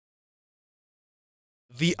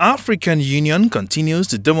The African Union continues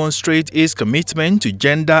to demonstrate its commitment to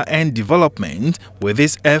gender and development, with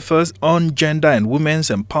its efforts on gender and women's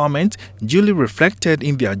empowerment duly reflected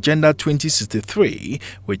in the Agenda 2063,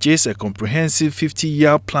 which is a comprehensive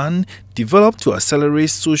 50-year plan developed to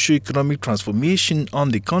accelerate socio-economic transformation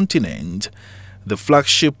on the continent. The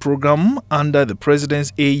flagship program under the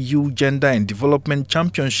President's AU Gender and Development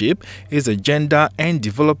Championship is a Gender and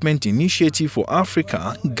Development Initiative for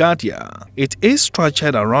Africa, GADIA. It is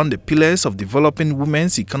structured around the pillars of developing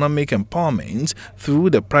women's economic empowerment through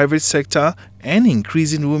the private sector and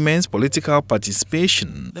increasing women's political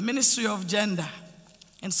participation. The Ministry of Gender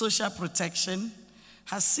and Social Protection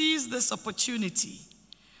has seized this opportunity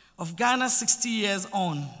of Ghana 60 years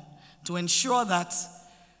on to ensure that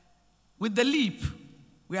with the LEAP,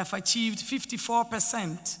 we have achieved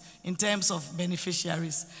 54% in terms of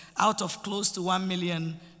beneficiaries out of close to 1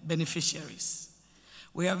 million beneficiaries.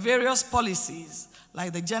 We have various policies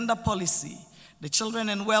like the gender policy, the children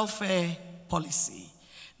and welfare policy,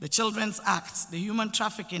 the Children's Act, the Human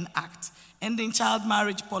Trafficking Act, ending child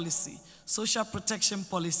marriage policy, social protection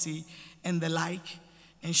policy, and the like,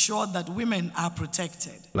 ensure that women are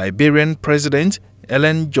protected. Liberian President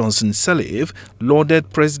Ellen Johnson Sirleaf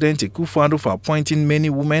lauded President Akufo-Addo for appointing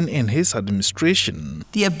many women in his administration.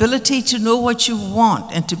 The ability to know what you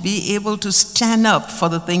want and to be able to stand up for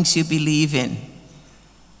the things you believe in,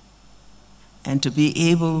 and to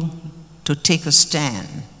be able to take a stand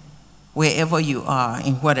wherever you are,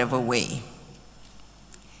 in whatever way.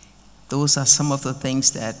 Those are some of the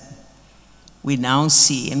things that we now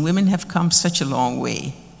see, and women have come such a long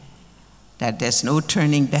way that there's no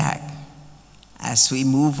turning back as we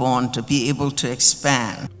move on to be able to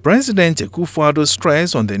expand. President Akufo-Addo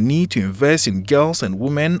stressed on the need to invest in girls and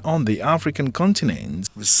women on the African continent.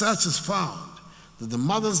 Research has found that the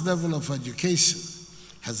mother's level of education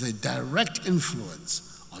has a direct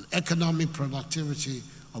influence on economic productivity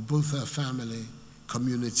of both her family,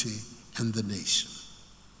 community, and the nation.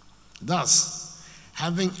 Thus,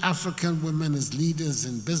 having African women as leaders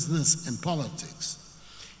in business and politics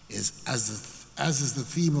is, as is the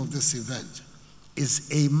theme of this event, is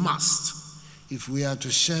a must if we are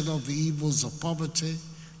to shed off the evils of poverty,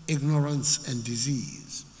 ignorance, and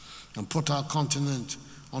disease, and put our continent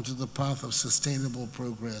onto the path of sustainable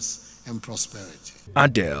progress and prosperity.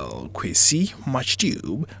 Adele Kwesi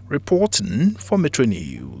Machtube reporting for Metro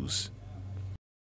News.